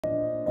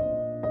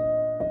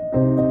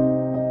Well,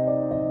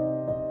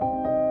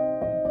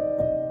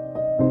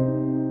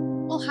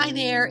 hi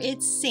there,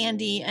 it's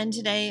Sandy, and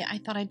today I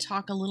thought I'd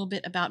talk a little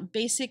bit about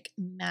basic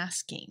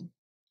masking.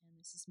 And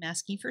this is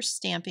masking for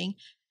stamping,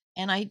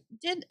 and I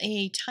did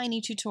a tiny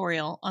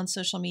tutorial on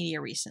social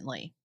media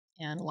recently,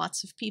 and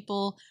lots of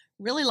people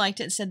really liked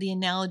it, said the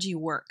analogy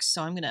works,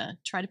 so I'm going to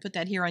try to put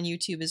that here on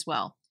YouTube as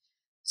well.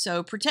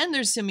 So pretend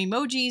there's some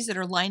emojis that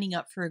are lining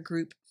up for a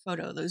group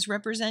photo. Those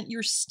represent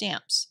your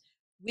stamps.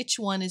 Which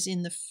one is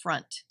in the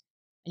front?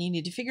 And you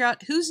need to figure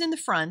out who's in the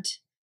front,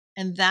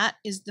 and that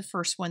is the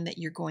first one that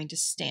you're going to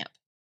stamp.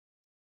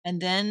 And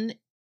then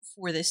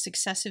for the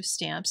successive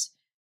stamps,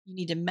 you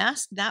need to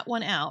mask that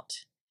one out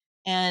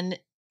and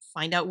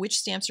find out which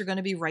stamps are going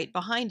to be right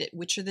behind it,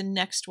 which are the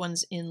next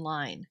ones in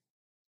line.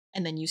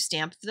 And then you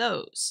stamp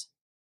those.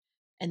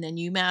 And then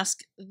you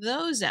mask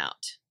those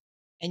out.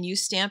 And you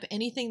stamp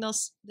anything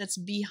else that's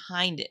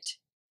behind it.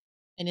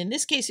 And in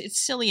this case, it's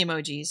silly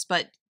emojis,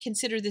 but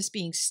consider this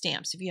being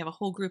stamps. If you have a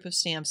whole group of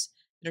stamps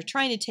that are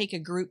trying to take a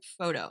group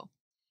photo.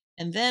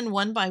 And then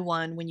one by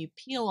one, when you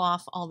peel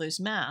off all those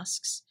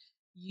masks,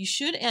 you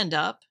should end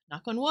up,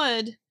 knock on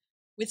wood,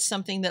 with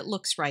something that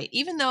looks right.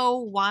 Even though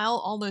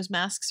while all those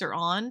masks are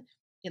on,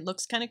 it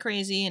looks kind of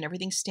crazy and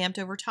everything's stamped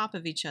over top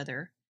of each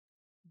other.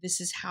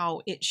 This is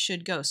how it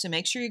should go. So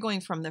make sure you're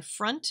going from the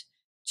front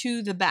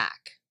to the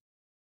back.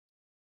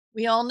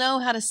 We all know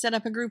how to set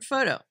up a group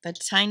photo. The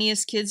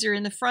tiniest kids are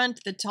in the front,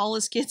 the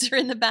tallest kids are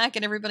in the back,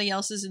 and everybody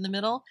else is in the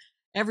middle.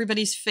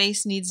 Everybody's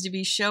face needs to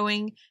be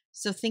showing.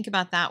 So think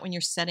about that when you're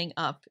setting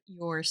up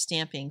your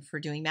stamping for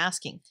doing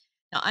masking.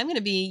 Now I'm going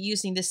to be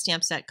using this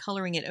stamp set,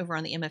 coloring it over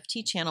on the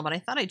MFT channel, but I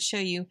thought I'd show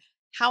you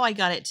how I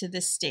got it to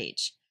this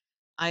stage.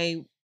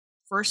 I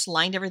first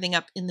lined everything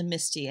up in the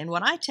MISTI, and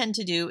what I tend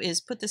to do is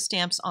put the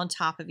stamps on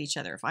top of each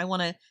other. If I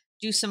want to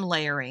do some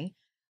layering,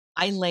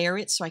 I layer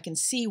it so I can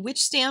see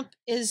which stamp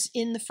is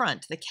in the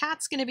front. The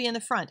cat's going to be in the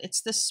front.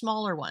 It's the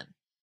smaller one.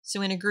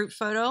 So in a group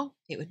photo,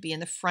 it would be in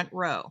the front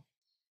row.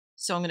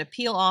 So I'm going to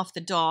peel off the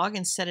dog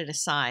and set it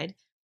aside.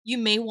 You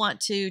may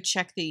want to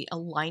check the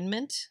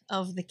alignment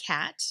of the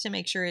cat to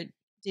make sure it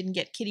didn't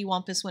get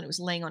kittywampus when it was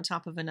laying on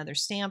top of another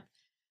stamp,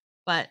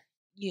 but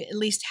you at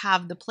least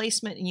have the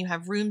placement and you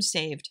have room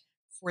saved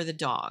for the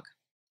dog.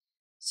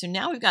 So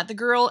now we've got the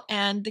girl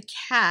and the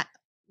cat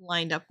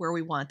lined up where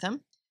we want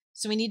them.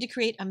 So we need to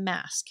create a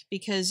mask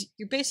because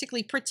you're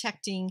basically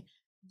protecting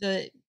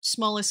the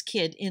smallest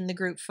kid in the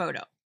group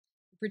photo,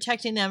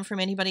 protecting them from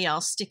anybody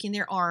else sticking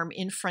their arm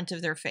in front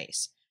of their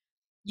face.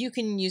 You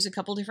can use a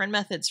couple different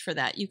methods for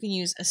that. You can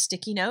use a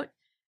sticky note.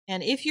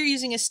 And if you're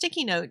using a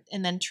sticky note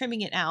and then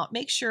trimming it out,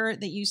 make sure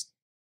that you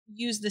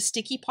use the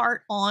sticky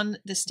part on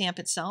the stamp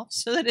itself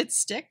so that it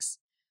sticks.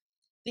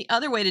 The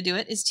other way to do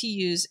it is to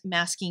use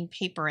masking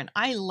paper. And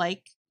I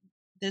like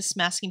this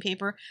masking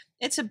paper.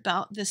 It's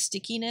about the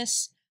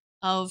stickiness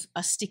of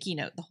a sticky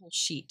note, the whole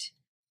sheet.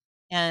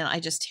 And I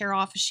just tear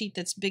off a sheet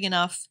that's big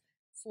enough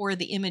for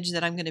the image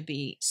that I'm going to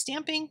be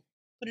stamping,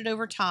 put it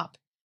over top.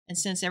 And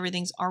since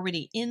everything's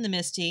already in the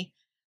MISTI,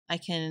 I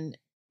can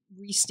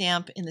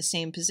restamp in the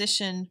same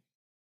position.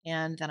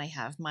 And then I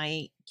have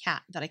my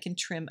cat that I can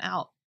trim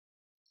out.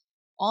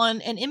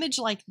 On an image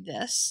like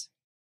this,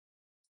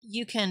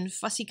 you can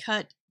fussy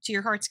cut to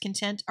your heart's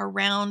content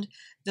around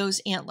those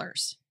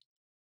antlers.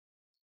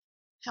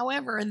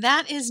 However,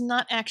 that is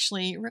not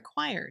actually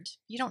required.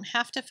 You don't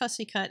have to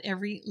fussy cut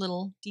every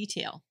little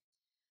detail.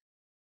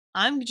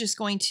 I'm just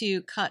going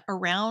to cut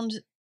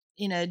around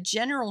in a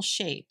general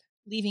shape,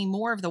 leaving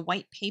more of the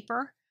white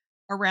paper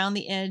around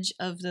the edge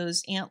of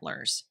those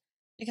antlers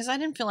because I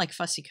didn't feel like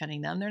fussy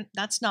cutting them.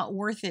 That's not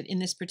worth it in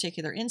this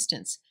particular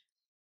instance.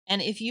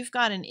 And if you've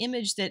got an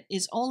image that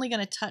is only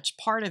going to touch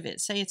part of it,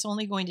 say it's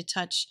only going to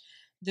touch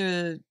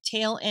the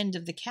tail end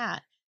of the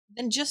cat,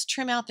 then just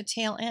trim out the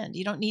tail end.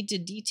 You don't need to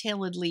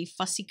detailedly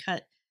fussy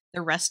cut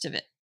the rest of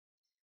it.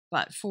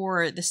 But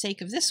for the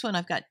sake of this one,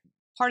 I've got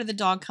part of the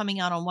dog coming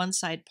out on one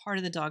side, part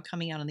of the dog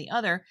coming out on the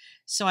other.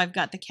 So I've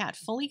got the cat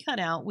fully cut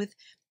out with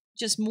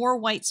just more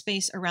white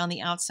space around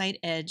the outside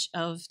edge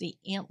of the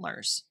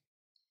antlers.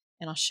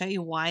 And I'll show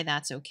you why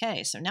that's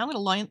okay. So now I'm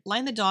going to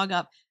line the dog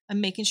up.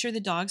 I'm making sure the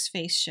dog's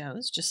face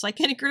shows, just like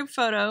in a group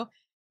photo.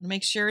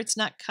 Make sure it's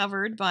not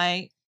covered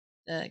by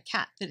the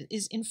cat that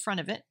is in front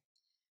of it.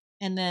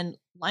 And then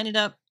line it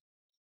up,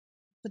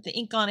 put the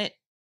ink on it,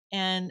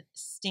 and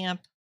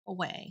stamp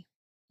away.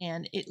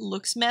 And it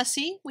looks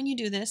messy when you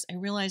do this. I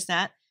realize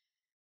that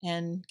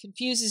and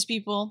confuses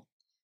people,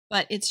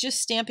 but it's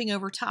just stamping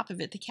over top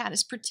of it. The cat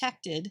is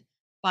protected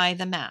by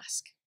the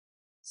mask.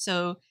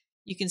 So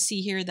you can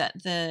see here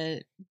that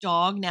the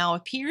dog now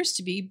appears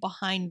to be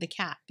behind the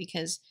cat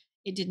because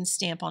it didn't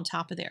stamp on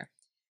top of there.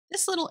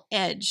 This little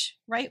edge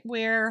right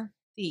where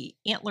the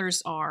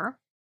antlers are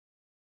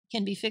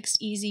can be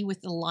fixed easy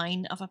with the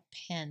line of a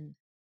pen.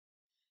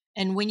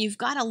 And when you've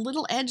got a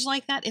little edge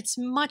like that, it's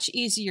much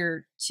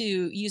easier to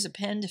use a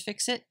pen to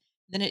fix it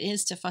than it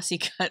is to fussy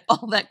cut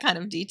all that kind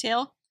of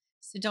detail.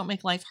 So don't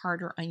make life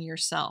harder on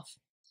yourself.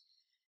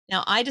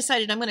 Now, I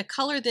decided I'm going to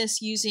color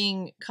this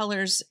using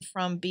colors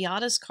from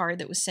Beata's card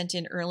that was sent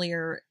in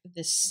earlier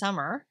this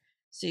summer.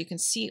 So you can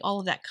see all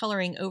of that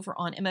coloring over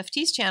on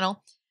MFT's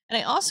channel. And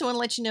I also want to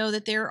let you know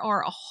that there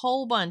are a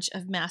whole bunch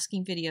of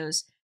masking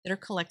videos that are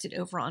collected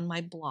over on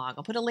my blog.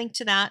 I'll put a link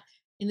to that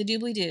in the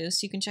doobly-doo so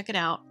you can check it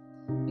out,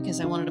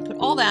 because I wanted to put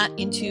all that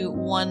into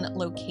one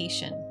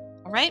location.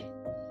 All right?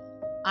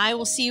 I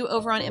will see you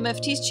over on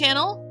MFT's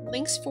channel.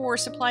 Links for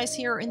supplies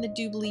here are in the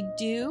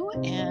doobly-doo,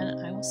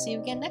 and I will see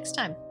you again next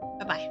time.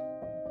 Bye-bye.